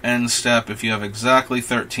beginning of your end step, if you have exactly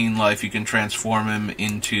 13 life, you can transform him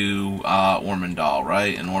into Ormondal,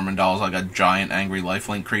 right? And Ormondal is like a giant angry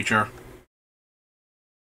lifelink creature.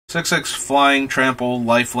 6/6 flying, trample,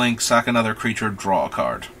 lifelink, sack another creature, draw a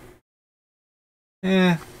card.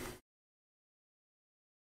 The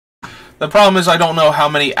problem is I don't know how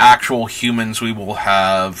many actual humans we will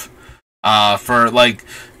have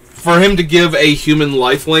for him to give a human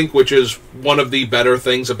lifelink, which is one of the better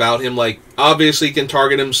things about him. Like, obviously he can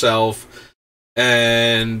target himself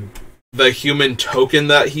and the human token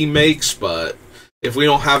that he makes, but if we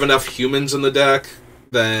don't have enough humans in the deck,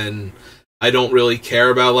 then I don't really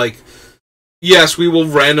care about, like, yes, we will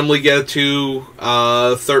randomly get to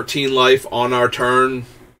 13 life on our turn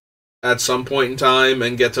at some point in time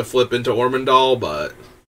and get to flip into Ormondal, but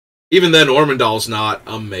even then, Ormondal's not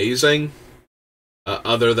amazing.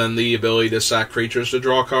 Other than the ability to sack creatures to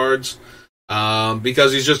draw cards.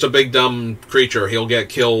 Because he's just a big dumb creature. He'll get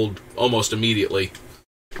killed almost immediately.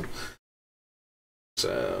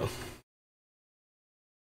 So...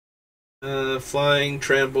 flying,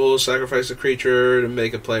 trample, sacrifice a creature to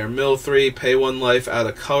make a player mill 3, pay 1 life, add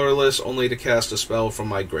a colorless, only to cast a spell from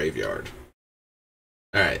my graveyard.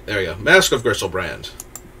 Alright, there we go. Mask of Gristlebrand.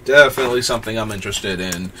 Definitely something I'm interested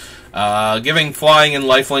in. Giving flying and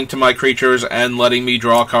lifelink to my creatures and letting me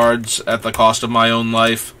draw cards at the cost of my own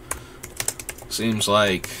life seems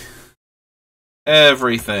like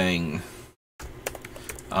everything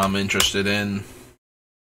I'm interested in.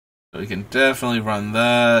 So we can definitely run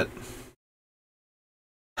that.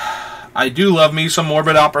 I do love me some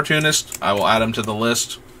Morbid Opportunist. I will add him to the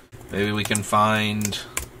list. Maybe we can find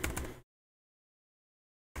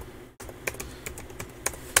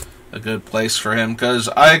a good place for him, because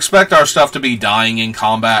I expect our stuff to be dying in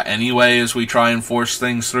combat anyway as we try and force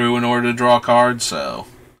things through in order to draw cards, so...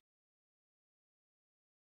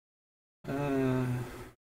 yeah,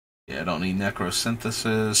 I don't need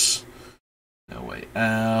Necrosynthesis. No Way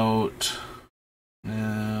Out.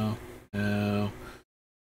 No.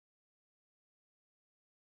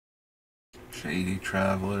 Shady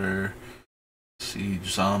Traveler. Siege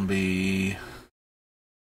Zombie.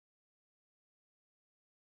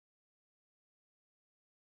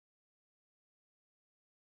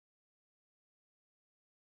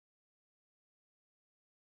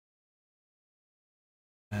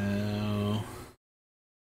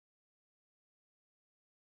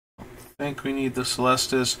 think we need the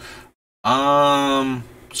Celestis.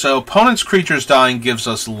 So opponent's creatures dying gives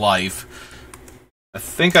us life. I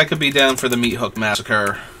think I could be down for the Meat Hook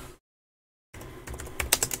Massacre.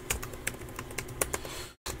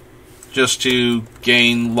 Just to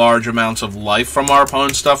gain large amounts of life from our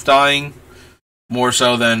opponent's stuff dying. More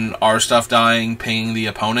so than our stuff dying, pinging the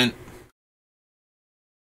opponent.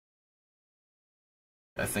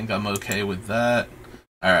 I think I'm okay with that.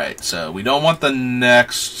 Alright, so we don't want the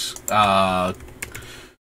next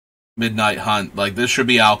Midnight Hunt. Like, this should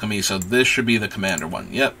be Alchemy, so this should be the commander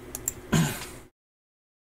one. Yep.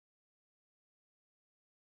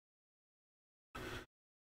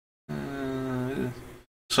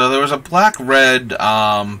 So there was a black-red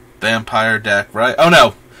vampire deck, right? Oh,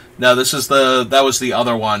 no. No, this is that was the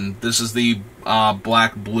other one. This is the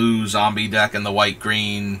black-blue zombie deck and the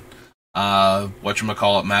white-green,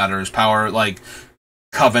 whatchamacallit matters. Power, like,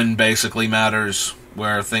 Coven basically matters,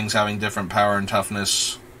 where things having different power and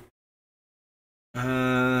toughness.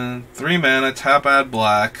 3 mana, tap, add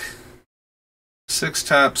black. 6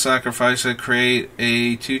 tap, sacrifice it, create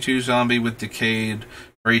a 2/2 zombie with Decayed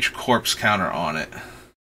for each corpse counter on it.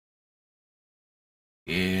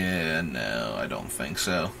 Yeah, no, I don't think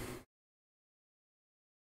so.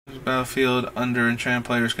 Battlefield under enchant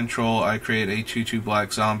player's control. I create a 2/2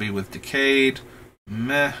 black zombie with Decayed.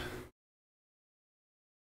 Meh.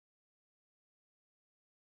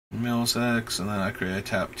 Mills X, and then I create a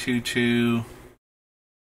tap 2/2.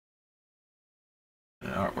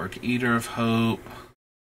 Artwork Eater of Hope.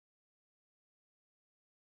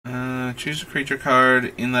 Choose a creature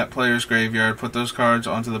card in that player's graveyard. Put those cards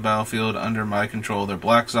onto the battlefield under my control. They're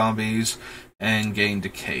black zombies and gain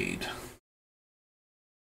Decayed.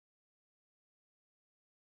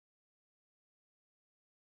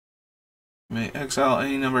 You may exile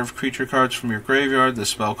any number of creature cards from your graveyard. This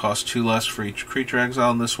spell costs 2 less for each creature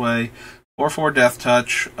exiled this way. 4/4 Death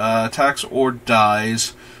Touch. Attacks or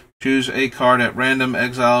dies. Choose a card at random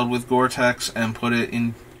exiled with Gore-Tex and put it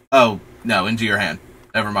in... Oh, no, into your hand.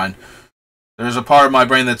 Never mind. There's a part of my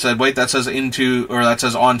brain that said, wait, that says into, or that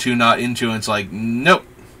says onto, not into, and it's like, nope.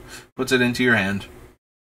 Puts it into your hand.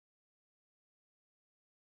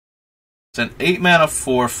 It's an 8 mana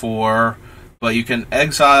 4/4, but you can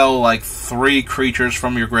exile like 3 creatures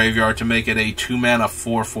from your graveyard to make it a 2 mana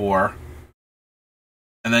 4/4.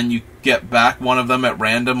 And then you get back one of them at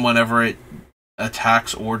random whenever it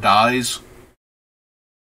attacks or dies.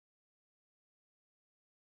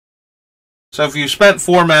 So if you spent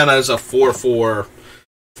 4 mana as a 4/4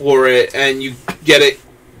 for it, and you get it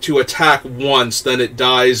to attack once, then it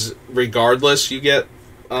dies regardless. You get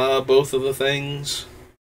both of the things.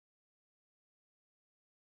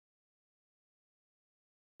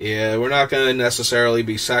 Yeah, we're not going to necessarily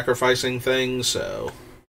be sacrificing things, so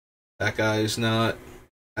that guy's not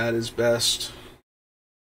at his best.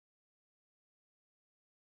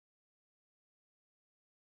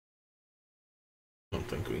 I don't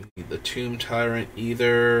think we need the Tomb Tyrant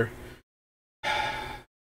either.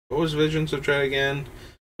 What was Visions of Dread again?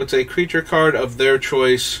 Puts a creature card of their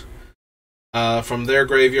choice from their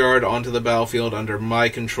graveyard onto the battlefield under my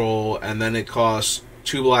control, and then it costs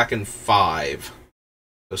 2 black and 5.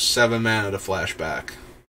 So 7 mana to flashback.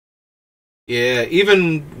 Yeah,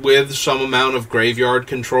 even with some amount of graveyard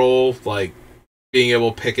control, like being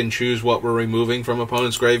able to pick and choose what we're removing from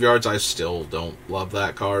opponents' graveyards, I still don't love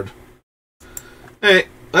that card. Hey,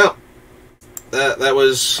 well, that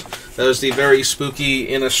was the very spooky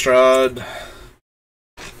Innistrad.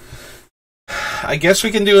 I guess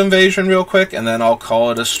we can do Invasion real quick, and then I'll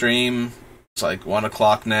call it a stream. It's like 1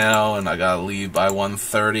 o'clock now, and I gotta leave by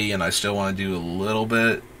 1:30, and I still want to do a little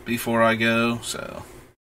bit before I go, so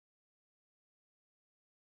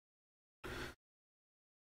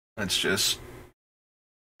let's just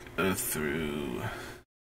go through.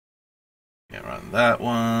 Can't run that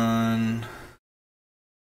one.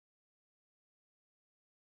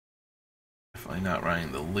 Definitely not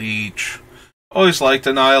running the Leech. Always liked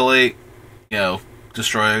Annihilate. You know,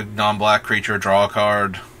 destroy a non-black creature, draw a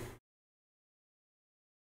card.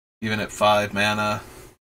 Even at 5 mana.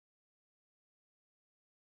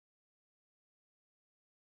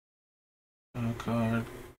 No card.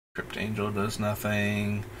 Crypt Angel does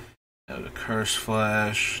nothing. No to Curse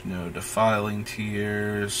Flesh. No Defiling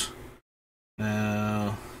Tears.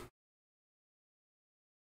 No.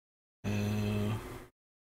 No.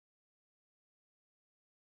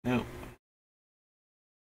 Nope.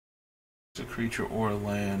 It's a creature or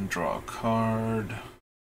land. Draw a card.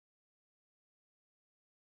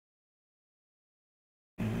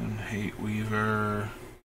 And Hate Weaver.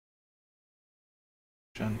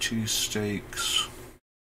 Gen 2 Stakes.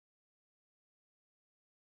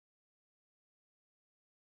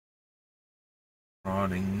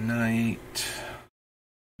 Marauding Knight.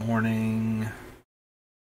 Morning.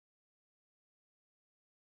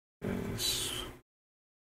 Is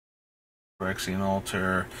Phyrexian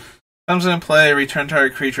Altar. Comes in play, return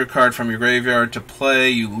target creature card from your graveyard to play.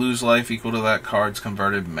 You lose life equal to that card's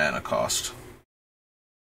converted mana cost.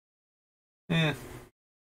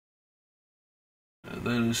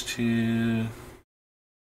 Those two.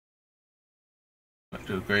 Back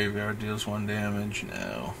to a graveyard, deals 1 damage.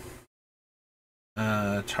 No.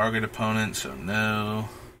 Target opponent, so no.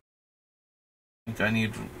 I think I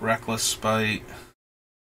need Reckless Spite.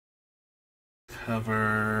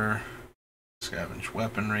 Cover. Scavenge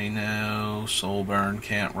Weaponry, no. Soulburn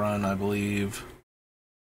can't run, I believe.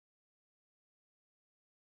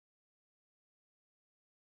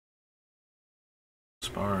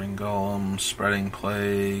 Sparring Golem, Spreading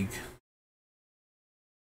Plague.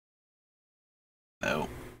 No.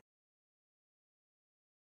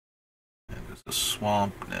 And there's a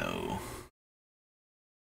Swamp, no.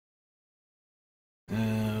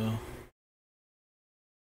 No.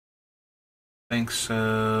 Think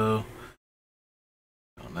so.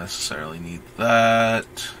 Don't necessarily need that.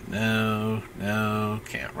 No, no,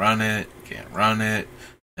 can't run it,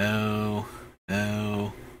 no,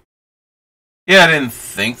 no. Yeah, I didn't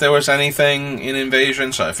think there was anything in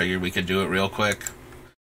Invasion, so I figured we could do it real quick.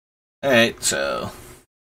 Alright, so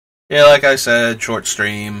yeah, like I said, short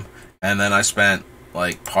stream, and then I spent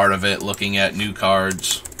like part of it looking at new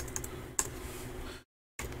cards.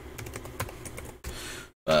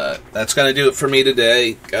 But that's going to do it for me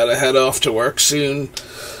today. Gotta head off to work soon.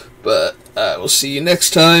 But I will see you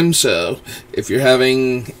next time. So if you're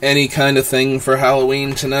having any kind of thing for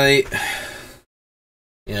Halloween tonight,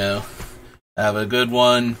 you know, have a good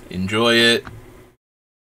one. Enjoy it.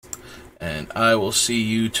 And I will see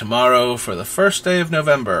you tomorrow for the first day of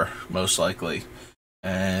November, most likely.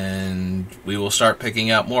 And we will start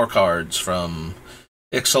picking out more cards from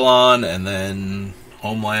Ixalan and then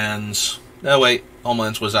Homelands. No, wait.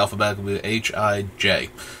 Homelands was alphabetically H-I-J.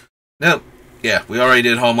 Nope. Yeah, we already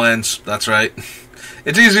did Homelands. That's right.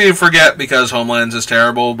 It's easy to forget because Homelands is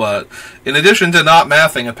terrible, but in addition to not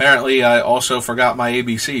mathing, apparently I also forgot my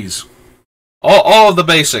ABCs. All of the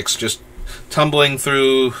basics, just tumbling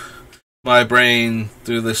through my brain,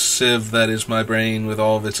 through the sieve that is my brain with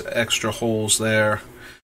all of its extra holes there.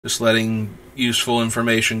 Just letting useful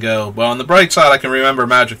information go. But on the bright side, I can remember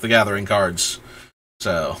Magic the Gathering cards.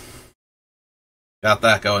 So got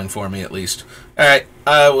that going for me, at least. Alright,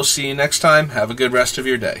 I will see you next time. Have a good rest of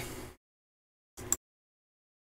your day.